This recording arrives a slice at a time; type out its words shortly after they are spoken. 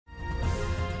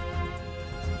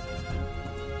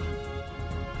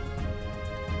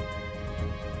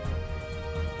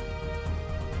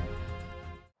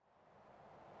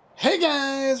Hey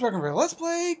guys, welcome to Let's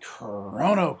Play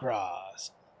Chrono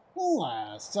Cross.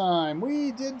 Last time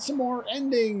we did some more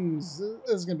endings. This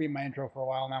is going to be my intro for a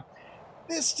while now.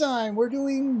 This time we're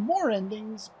doing more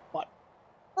endings, but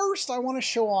first I want to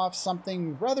show off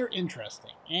something rather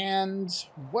interesting. And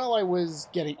while I was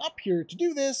getting up here to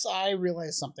do this, I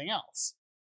realized something else.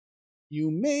 You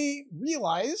may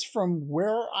realize from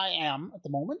where I am at the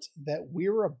moment that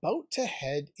we're about to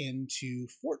head into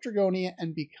Fort Dragonia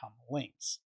and become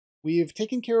Lynx. We've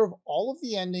taken care of all of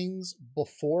the endings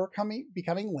before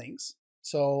becoming Lynx.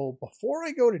 So before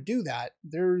I go to do that,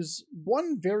 there's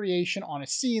one variation on a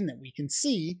scene that we can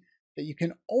see that you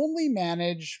can only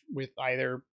manage with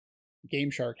either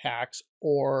Game Shark hacks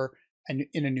or in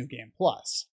a New Game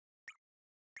Plus.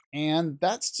 And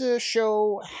that's to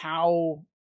show how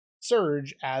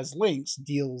Surge as Lynx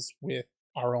deals with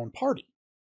our own party.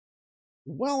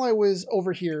 While I was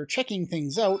over here checking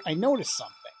things out, I noticed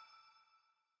something.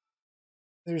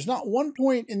 There's not one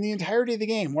point in the entirety of the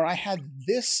game where I had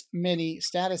this many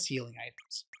status healing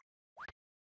items.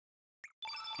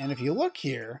 And if you look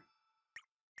here,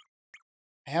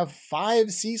 I have 5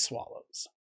 sea swallows.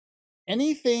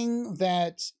 Anything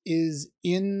that is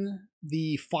in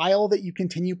the file that you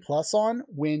continue plus on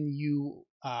when you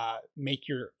make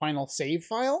your final save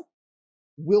file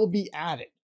will be added.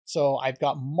 So I've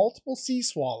got multiple sea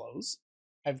swallows.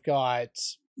 I've got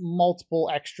multiple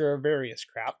extra various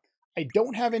crap. I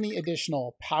don't have any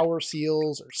additional power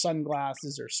seals or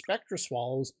sunglasses or spectra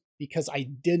swallows because I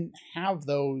didn't have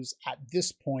those at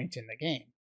this point in the game.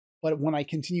 But when I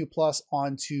continue plus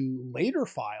onto later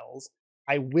files,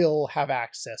 I will have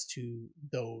access to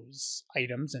those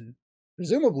items, and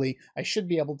presumably I should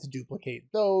be able to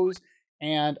duplicate those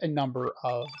and a number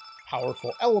of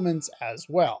powerful elements as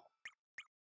well.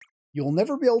 You'll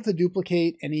never be able to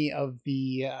duplicate any of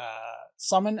the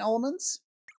summon elements.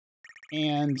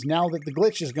 And now that the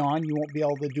glitch is gone, you won't be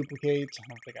able to duplicate, I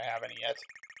don't think I have any yet,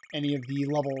 any of the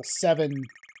level 7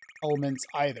 elements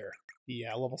either. The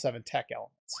level 7 tech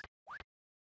elements.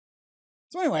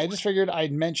 So anyway, I just figured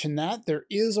I'd mention that. There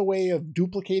is a way of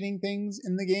duplicating things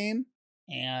in the game,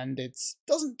 and it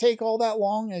doesn't take all that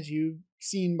long, as you've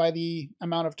seen by the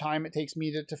amount of time it takes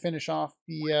me to finish off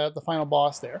the final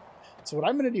boss there. So what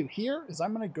I'm going to do here is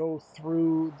I'm going to go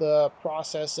through the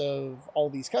process of all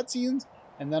these cutscenes,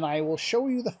 and then I will show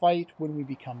you the fight when we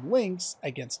become Lynx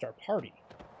against our party.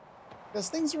 Because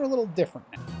things are a little different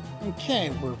now. Okay,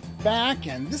 we're back,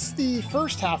 and this is the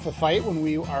first half of the fight when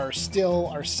we are still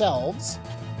ourselves.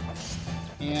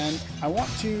 And I want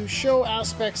to show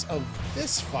aspects of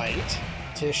this fight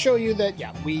to show you that,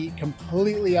 yeah, we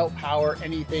completely outpower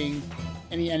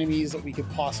any enemies that we could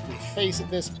possibly face at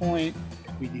this point.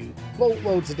 We do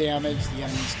boatloads of damage. The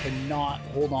enemies cannot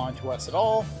hold on to us at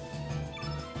all.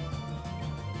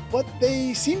 But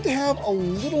they seem to have a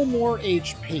little more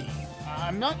HP.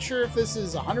 I'm not sure if this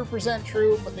is 100%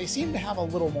 true, but they seem to have a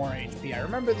little more HP. I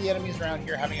remember the enemies around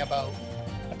here having about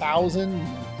 1,000.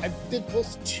 I did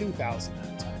close to 2,000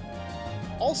 at the time.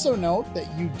 Also note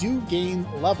that you do gain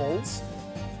levels.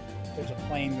 There's a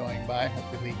plane going by.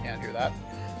 Hopefully you can't hear that.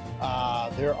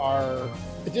 There are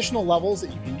additional levels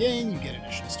that you can gain. You get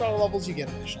additional star levels. You get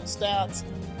additional stats.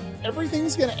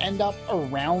 Everything's going to end up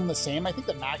around the same. I think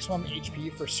the maximum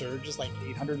HP for Surge is like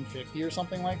 850 or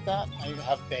something like that. I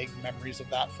have vague memories of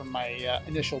that from my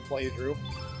initial playthrough.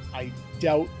 I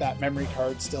doubt that memory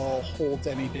card still holds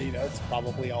any data. It's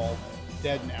probably all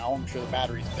dead now. I'm sure the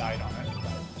batteries died on it.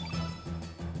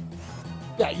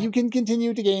 Yeah, you can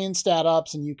continue to gain stat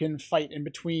ups, and you can fight in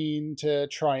between to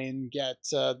try and get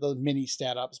the mini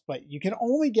stat ups, but you can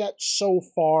only get so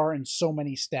far and so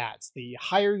many stats. The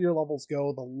higher your levels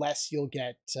go, the less you'll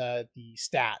get the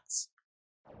stats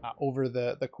over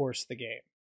the course of the game.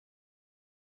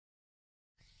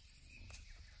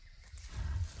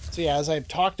 So yeah, as I've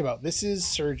talked about, this is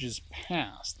Surge's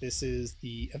past. This is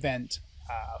the event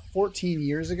 14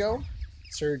 years ago.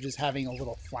 Surge is having a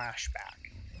little flashback.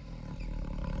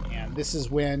 And this is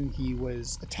when he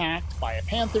was attacked by a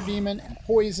panther demon and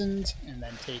poisoned, and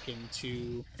then taken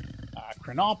to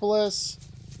Chronopolis.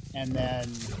 And then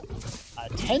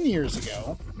 10 years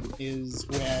ago is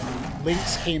when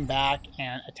Lynx came back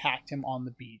and attacked him on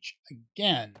the beach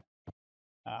again.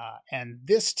 And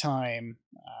this time,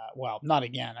 well, not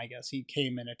again, I guess. He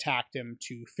came and attacked him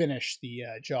to finish the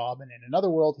job. And in another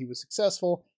world, he was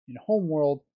successful. In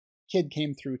Homeworld, Kid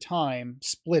came through time,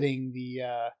 splitting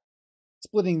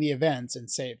the events and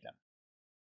saved him.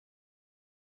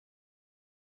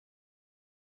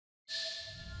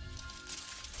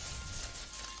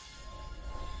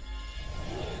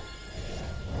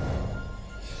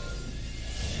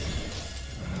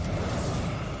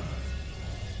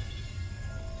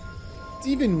 It's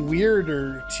even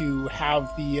weirder to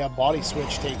have the body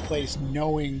switch take place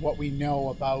knowing what we know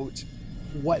about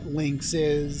what Lynx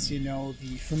is, you know,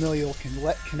 the familial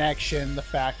connection, the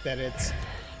fact that it's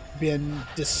been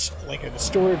like a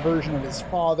distorted version of his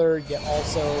father, yet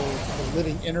also the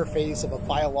living interface of a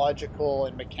biological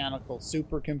and mechanical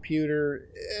supercomputer.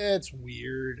 It's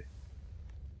weird.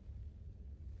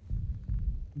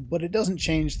 But it doesn't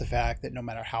change the fact that no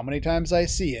matter how many times I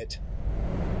see it,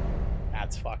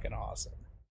 that's fucking awesome.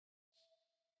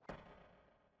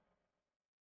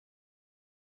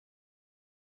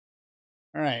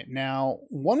 All right, now,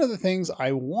 one of the things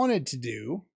I wanted to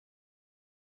do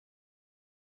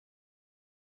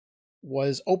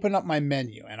was open up my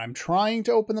menu, and I'm trying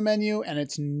to open the menu, and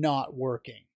it's not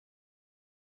working.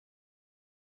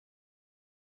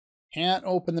 Can't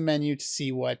open the menu to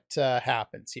see what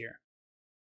happens here.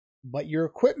 But your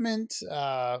equipment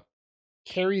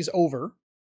carries over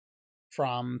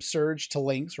from Surge to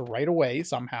Lynx right away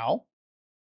somehow.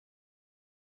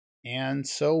 And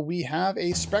so we have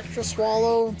a Spectra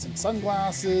Swallow, some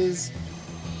sunglasses,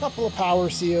 a couple of power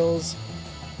seals.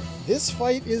 This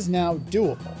fight is now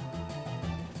doable.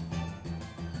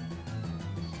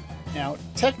 Now,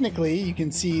 technically, you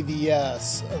can see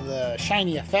the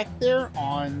shiny effect there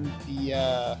on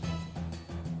the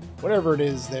whatever it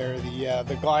is there,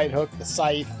 the glide hook, the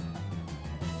scythe.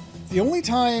 It's the only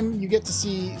time you get to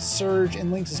see Surge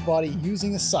in Lynx's body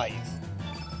using a scythe.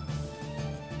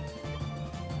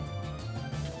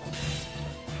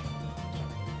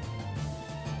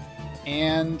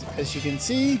 And as you can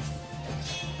see,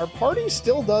 our party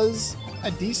still does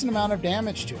a decent amount of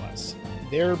damage to us.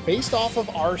 They're based off of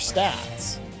our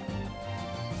stats.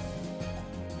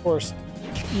 Of course,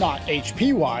 not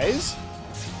HP-wise.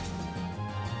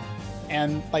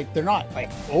 And, like, they're not, like,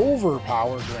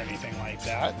 overpowered or anything like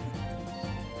that.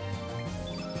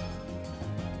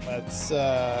 Let's,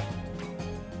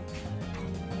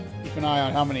 keep an eye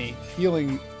on how many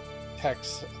healing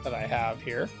techs that I have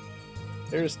here.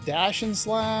 There's Dash and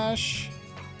Slash.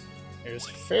 There's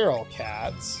Feral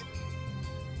Cats.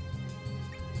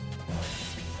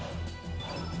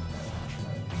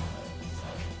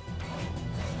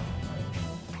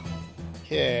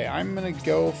 Okay, I'm gonna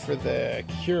go for the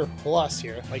Cure Plus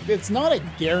here. Like, it's not a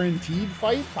guaranteed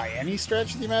fight by any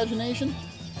stretch of the imagination.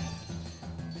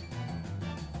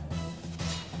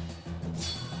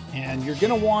 And you're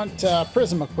gonna want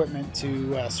prism equipment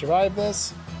to survive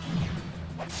this.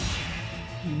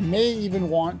 You may even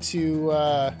want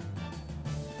to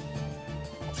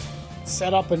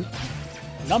set up a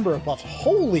number of buffs.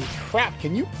 Holy crap,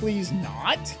 can you please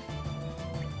not?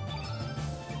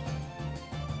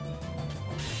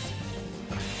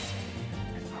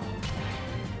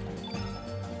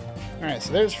 Alright,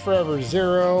 so there's Forever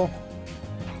Zero.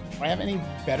 Do I have any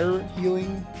better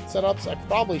healing setups? I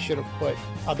probably should have put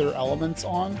other elements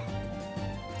on.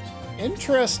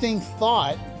 Interesting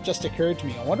thought just occurred to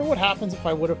me. I wonder what happens if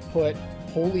I would have put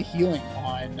Holy Healing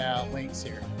on Lynx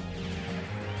here.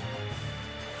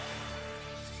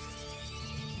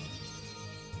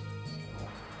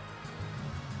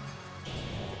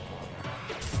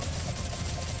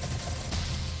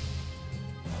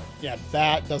 Yeah,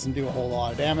 that doesn't do a whole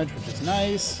lot of damage, which is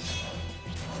nice.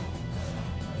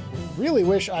 Really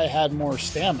wish I had more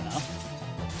stamina.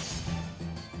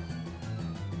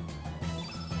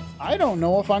 I don't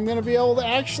know if I'm going to be able to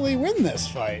actually win this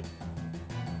fight.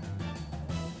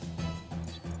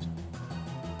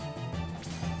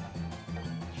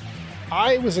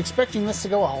 I was expecting this to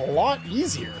go a lot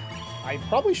easier. I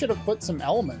probably should have put some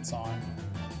elements on.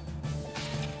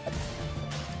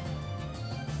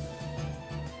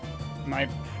 And I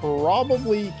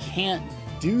probably can't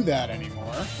do that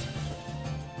anymore.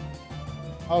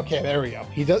 Okay, there we go.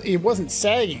 He wasn't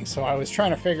sagging, so I was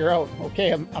trying to figure out,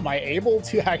 okay, am I able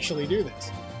to actually do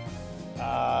this?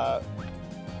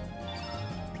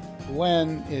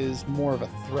 Gwen is more of a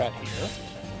threat here.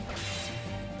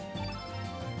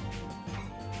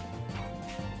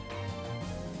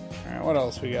 Alright, what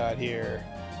else we got here?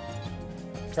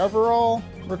 Recoverall?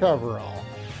 Recoverall.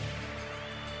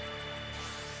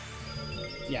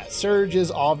 Yeah, Surge is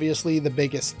obviously the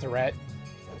biggest threat.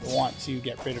 I want to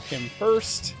get rid of him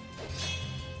first.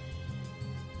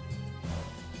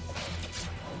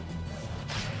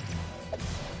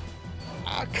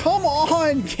 Come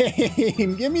on,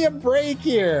 game! Give me a break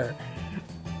here!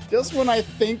 Just when I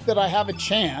think that I have a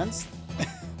chance.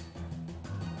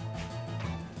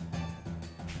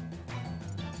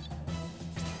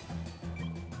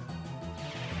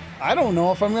 I don't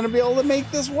know if I'm going to be able to make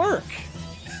this work.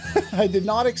 I did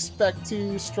not expect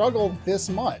to struggle this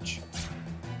much.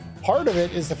 Part of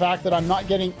it is the fact that I'm not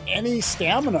getting any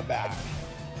stamina back.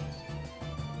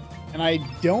 And I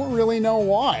don't really know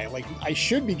why. Like, I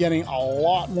should be getting a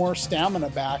lot more stamina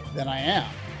back than I am.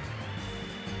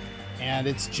 And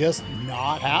it's just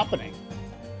not happening.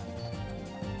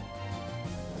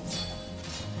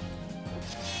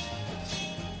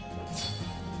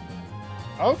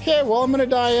 Okay, well, I'm gonna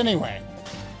die anyway.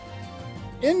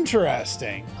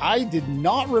 Interesting. I did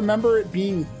not remember it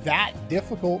being that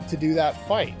difficult to do that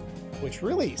fight, which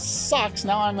really sucks.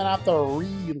 Now I'm gonna have to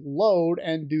reload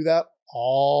and do that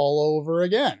all over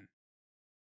again.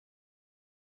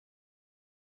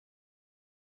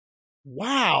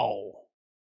 Wow.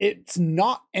 It's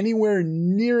not anywhere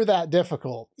near that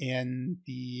difficult in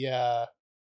the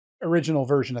original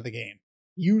version of the game.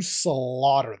 You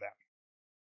slaughter them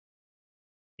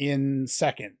in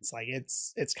seconds. Like,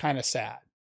 it's kind of sad.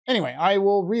 Anyway, I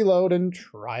will reload and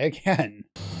try again.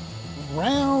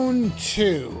 Round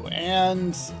 2,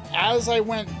 and as I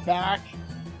went back,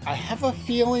 I have a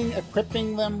feeling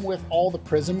equipping them with all the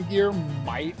prism gear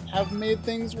might have made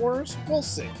things worse. We'll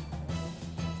see.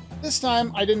 This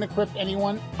time, I didn't equip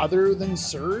anyone other than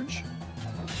Surge.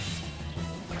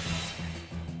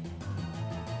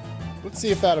 Let's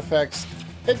see if that affects...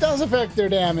 It does affect their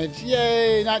damage.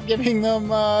 Yay! Not giving them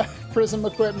prism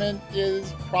equipment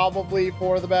is probably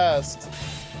for the best.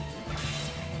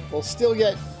 We'll still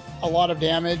get a lot of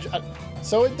damage.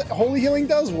 So Holy Healing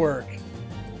does work.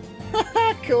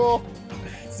 Cool.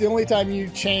 It's the only time you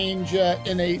change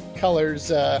innate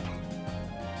colors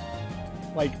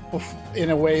like in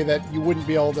a way that you wouldn't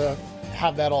be able to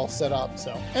have that all set up.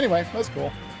 So anyway, that's cool.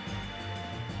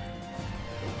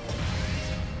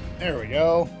 There we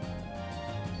go.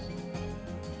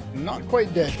 Not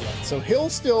quite dead yet, so he'll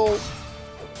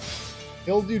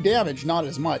do damage, not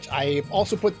as much. I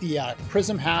also put the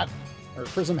prism hat or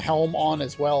prism helm on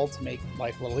as well to make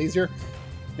life a little easier.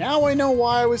 Now I know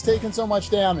why I was taking so much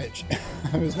damage.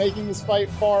 I was making this fight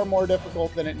far more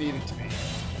difficult than it needed to be.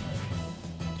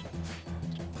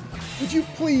 Would you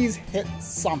please hit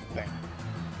something?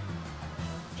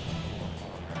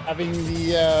 Having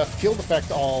the field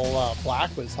effect all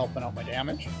black was helping out my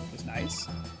damage, which was nice.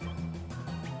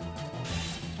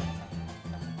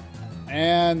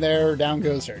 And there, down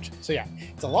goes Surge. So yeah,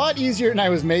 it's a lot easier than I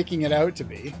was making it out to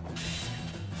be.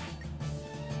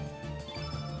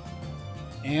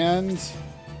 And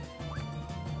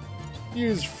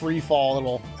use Free Fall,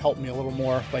 it'll help me a little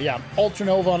more. But yeah, Ultra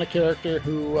Nova on a character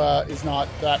who is not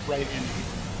that right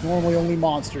in. Normally only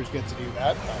monsters get to do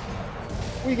that,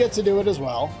 but we get to do it as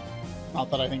well. Not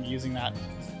that I think using that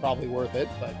is probably worth it,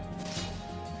 but...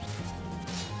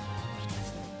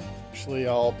 Actually,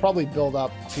 I'll probably build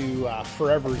up to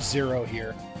Forever Zero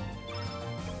here.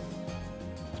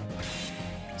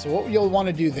 So what you'll want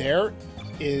to do there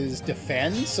is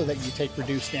defend so that you take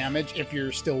reduced damage if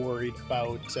you're still worried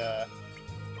about the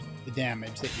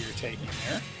damage that you're taking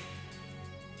there.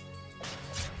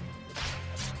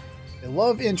 They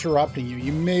love interrupting you.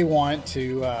 You may want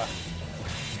to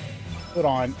put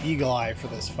on Eagle Eye for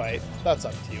this fight. That's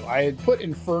up to you. I had put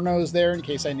Infernos there in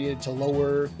case I needed to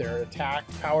lower their attack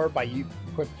power by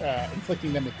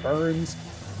inflicting them with burns.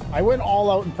 I went all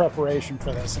out in preparation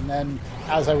for this, and then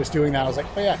as I was doing that, I was like,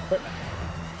 oh yeah, equipment.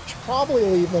 I should probably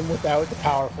leave them without the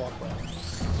powerful equipment.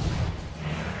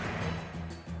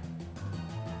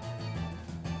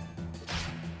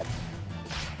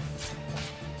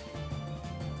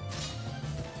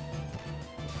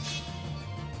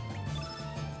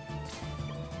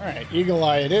 Alright, Eagle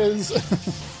Eye it is.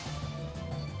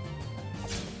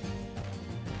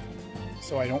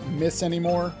 So I don't miss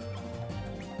anymore.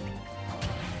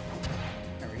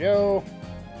 There we go.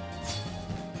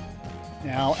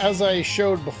 Now, as I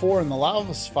showed before in the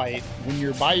Lavas fight, when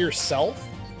you're by yourself,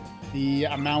 the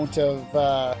amount of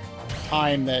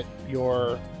time that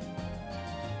your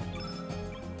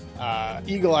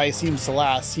Eagle Eye seems to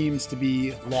last seems to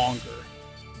be longer.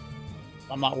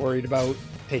 I'm not worried about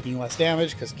taking less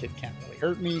damage because Kid can't really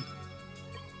hurt me.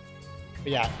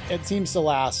 But yeah, it seems to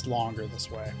last longer this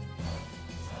way.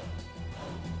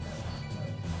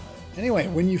 Anyway,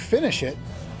 when you finish it,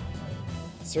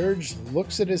 Surge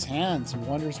looks at his hands and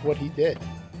wonders what he did.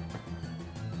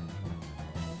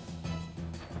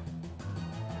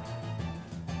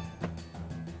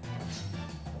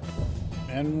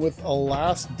 And with a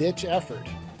last-ditch effort,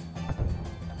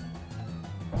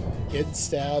 Kid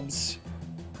stabs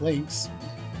Lynx,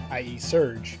 i.e.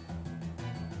 Surge,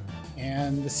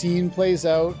 and the scene plays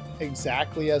out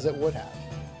exactly as it would have.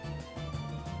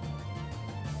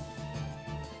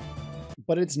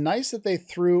 But it's nice that they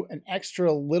threw an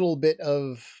extra little bit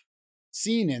of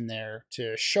scene in there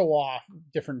to show off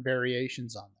different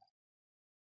variations on that.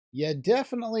 You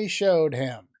definitely showed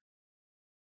him.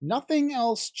 nothing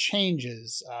else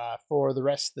changes for the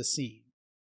rest of the scene.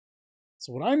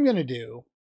 So what I'm going to do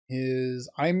is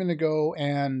I'm going to go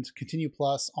and continue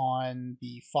plus on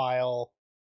the file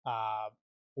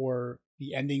for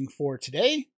the ending for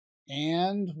today,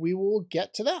 and we will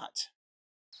get to that.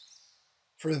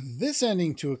 For this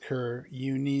ending to occur,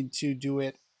 you need to do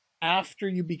it after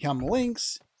you become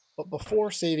Lynx, but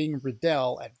before saving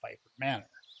Riddel at Viper Manor.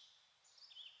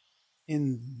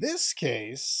 In this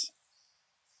case,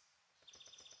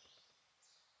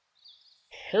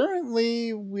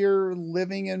 apparently we're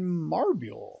living in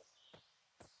Marbule.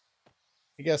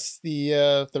 I guess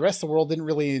the rest of the world didn't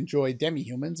really enjoy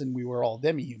demi-humans, and we were all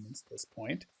demi-humans at this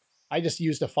point. I just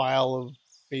used a file of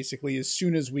basically as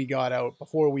soon as we got out,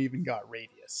 before we even got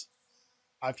Radius.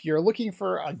 If you're looking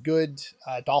for a good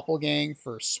doppelgang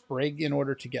for Sprig in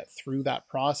order to get through that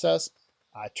process,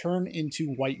 turn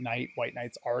into White Knight. White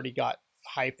Knight's already got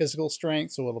high physical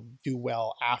strength, so it'll do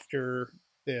well after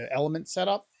the element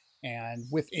setup. And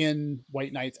within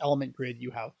White Knight's element grid,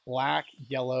 you have black,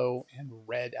 yellow, and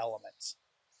red elements.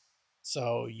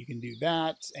 So you can do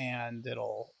that, and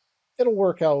it'll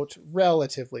work out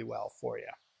relatively well for you.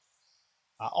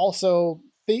 Also,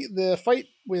 the fight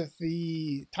with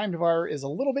the Time Devourer is a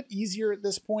little bit easier at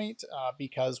this point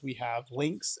because we have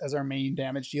Lynx as our main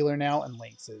damage dealer now, and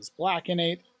Lynx is black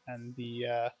innate, and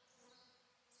the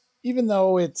even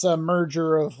though it's a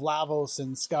merger of Lavos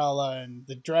and Scala and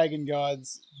the Dragon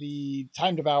Gods, the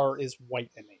Time Devourer is white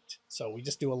innate. So we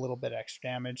just do a little bit extra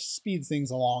damage, speeds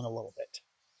things along a little bit.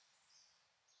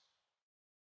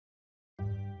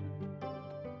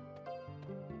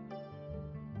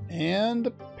 And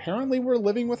apparently we're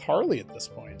living with Harley at this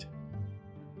point.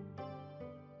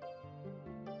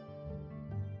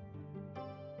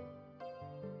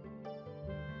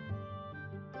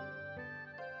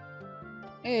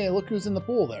 Hey, look who's in the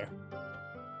pool there.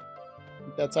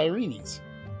 That's Irene's.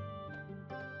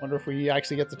 Wonder if we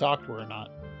actually get to talk to her or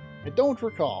not. I don't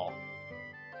recall.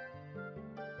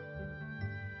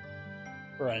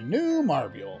 For a new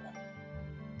Marbule.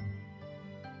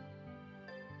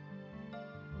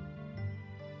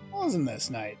 Wasn't this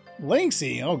night?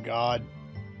 Lynxy, oh god.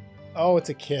 Oh, it's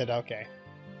a kid, okay.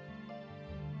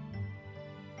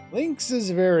 Lynx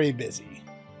is very busy.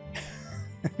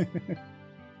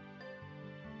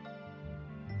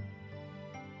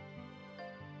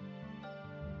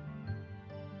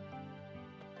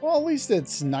 Well, at least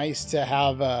it's nice to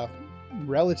have a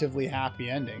relatively happy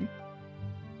ending.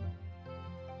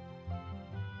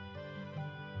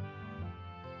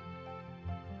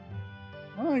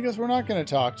 Well, I guess we're not going to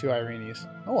talk to Irene's.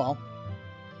 Oh well.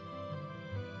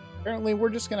 Apparently we're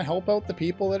just going to help out the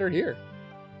people that are here.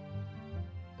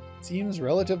 Seems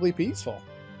relatively peaceful.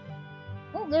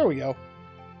 Oh, there we go.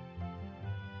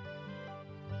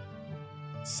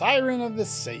 Siren of the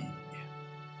Sea.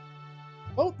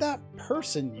 About that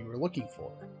person you were looking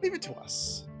for. Leave it to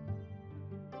us.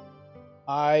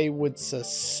 I would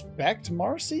suspect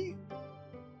Marcy,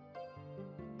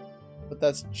 but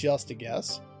that's just a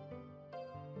guess.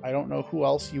 I don't know who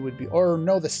else you would be. Or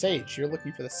no, the Sage. You're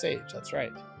looking for the Sage. That's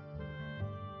right.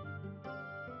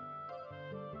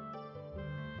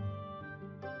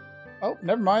 Oh,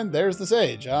 never mind. There's the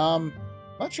Sage. Not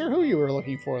sure who you were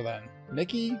looking for then.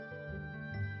 Nikki?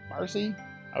 Marcy?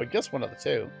 I would guess one of the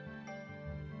two.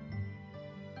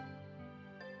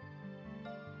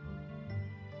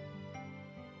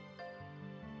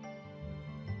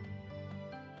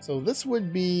 So this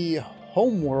would be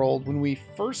Homeworld when we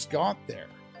first got there.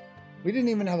 We didn't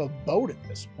even have a boat at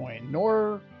this point,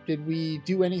 nor did we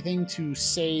do anything to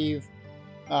save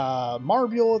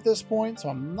Marbule at this point, so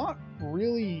I'm not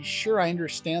really sure I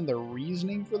understand the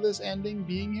reasoning for this ending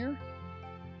being here.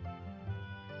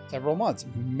 Several months.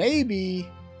 Maybe...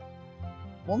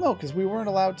 Well, no, because we weren't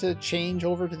allowed to change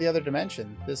over to the other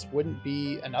dimension. This wouldn't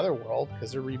be another world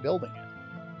because they're rebuilding it.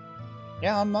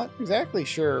 Yeah, I'm not exactly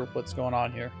sure what's going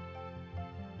on here.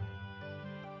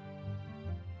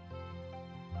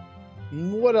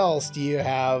 What else do you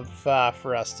have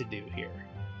for us to do here?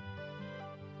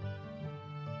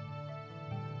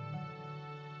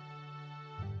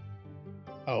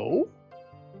 Oh?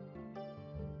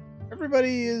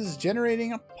 Everybody is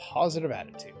generating a positive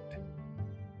attitude.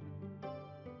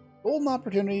 Golden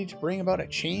opportunity to bring about a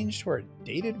change to our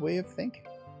dated way of thinking.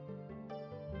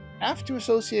 Have to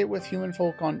associate with human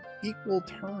folk on equal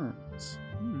terms.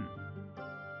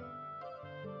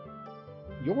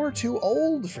 You're too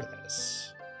old for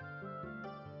this.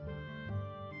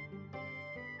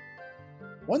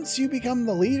 Once you become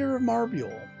the leader of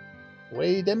Marbule, the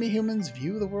way demi-humans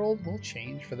view the world will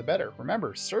change for the better.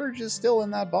 Remember, Surge is still in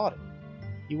that body.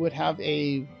 He would have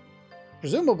a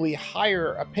presumably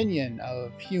higher opinion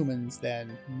of humans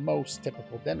than most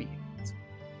typical demi-humans.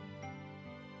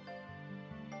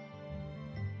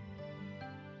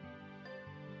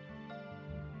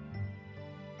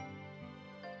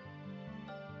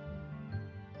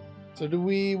 So do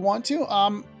we want to?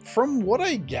 From what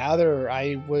I gather,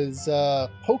 I was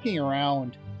poking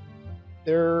around.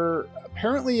 There,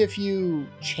 apparently if you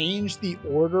change the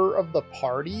order of the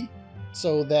party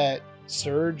so that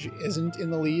Surge isn't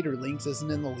in the lead or Lynx isn't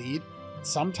in the lead,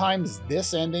 sometimes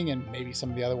this ending, and maybe some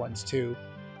of the other ones too,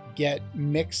 get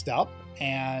mixed up,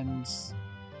 and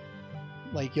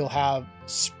like you'll have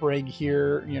Sprig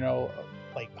here, you know,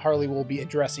 like Harley will be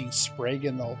addressing Sprig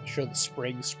and they'll show the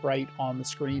Sprig sprite on the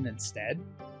screen instead.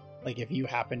 Like if you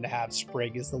happen to have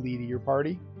Sprig as the lead of your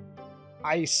party.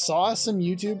 I saw some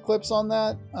YouTube clips on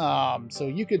that, so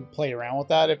you could play around with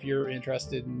that if you're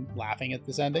interested in laughing at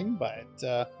this ending, but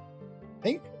I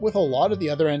think with a lot of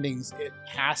the other endings, it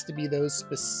has to be those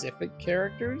specific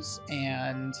characters,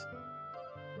 and,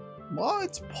 well,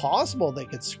 it's possible they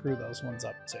could screw those ones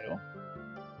up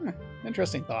too.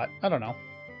 Interesting thought. I don't know.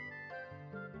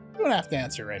 You don't have to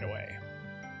answer right away.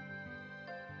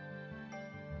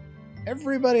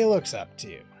 Everybody looks up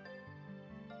to you,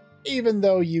 even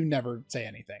though you never say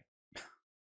anything.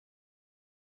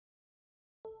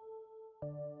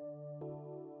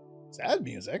 Sad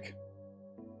music.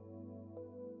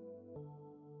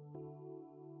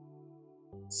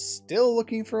 Still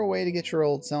looking for a way to get your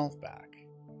old self back.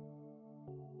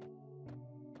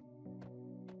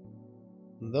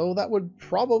 Though that would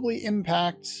probably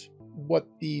impact what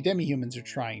the demi-humans are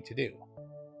trying to do.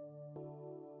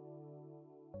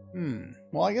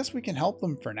 Well, I guess we can help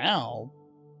them for now.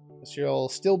 Because you'll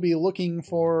still be looking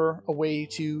for a way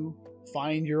to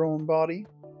find your own body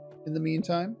in the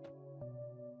meantime.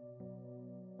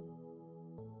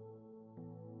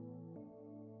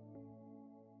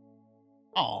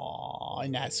 Aww,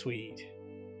 isn't that sweet?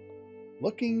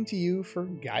 Looking to you for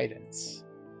guidance.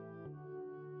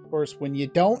 Of course, when you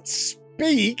don't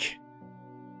speak,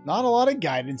 not a lot of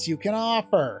guidance you can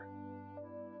offer.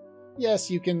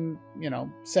 Yes, you can, you know,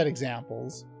 set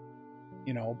examples,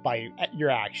 you know, by your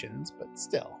actions, but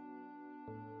still.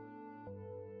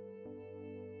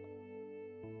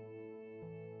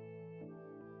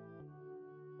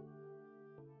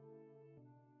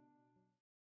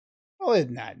 Well,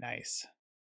 isn't that nice?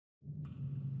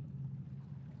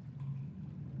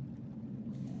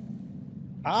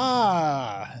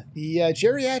 Ah, the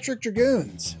geriatric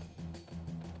dragoons.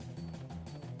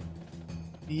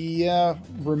 The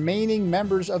remaining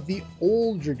members of the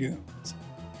old dragoons.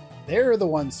 They're the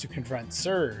ones to confront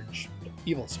Surge,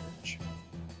 Evil Surge.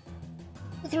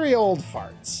 The three old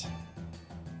farts.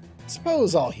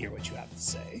 Suppose I'll hear what you have to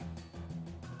say.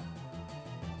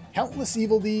 Countless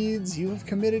evil deeds you have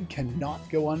committed cannot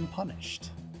go unpunished.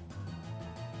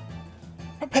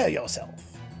 Prepare yourself.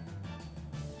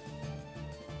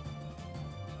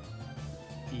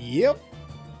 Yep.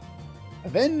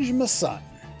 Avenge my son.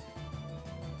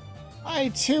 I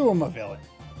too am a villain.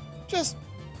 Just,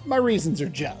 my reasons are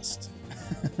just.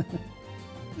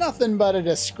 Nothing but a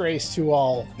disgrace to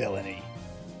all villainy.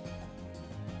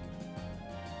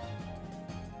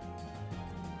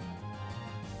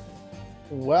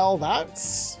 Well,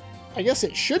 that's... I guess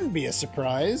it shouldn't be a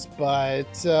surprise, but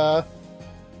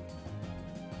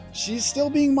she's still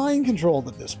being mind-controlled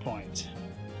at this point.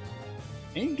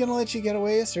 Ain't gonna let you get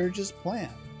away with Surge's plan.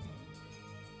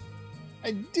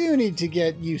 I do need to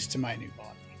get used to my new body.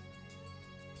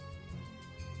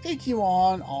 Take you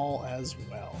on all as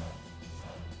well.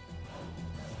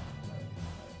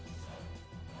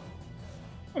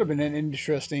 Would have been an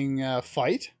interesting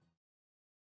fight.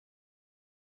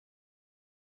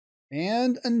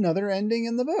 And another ending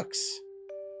in the books.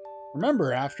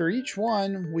 Remember, after each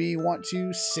one, we want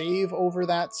to save over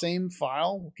that same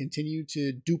file. We'll continue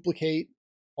to duplicate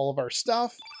all of our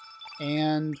stuff,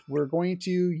 and we're going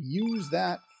to use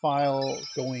that file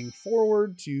going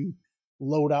forward to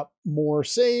load up more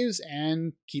saves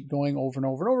and keep going over and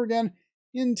over and over again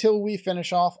until we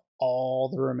finish off all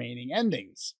the remaining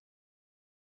endings.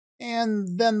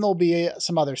 And then there'll be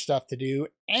some other stuff to do,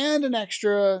 and an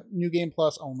extra New Game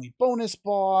Plus only bonus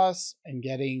boss, and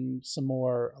getting some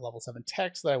more level 7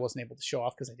 text that I wasn't able to show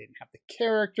off because I didn't have the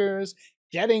characters,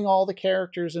 getting all the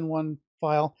characters in one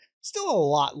file. Still a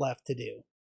lot left to do.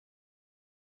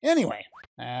 Anyway,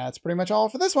 that's pretty much all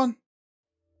for this one.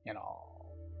 And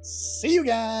I'll see you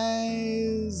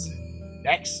guys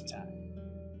next time.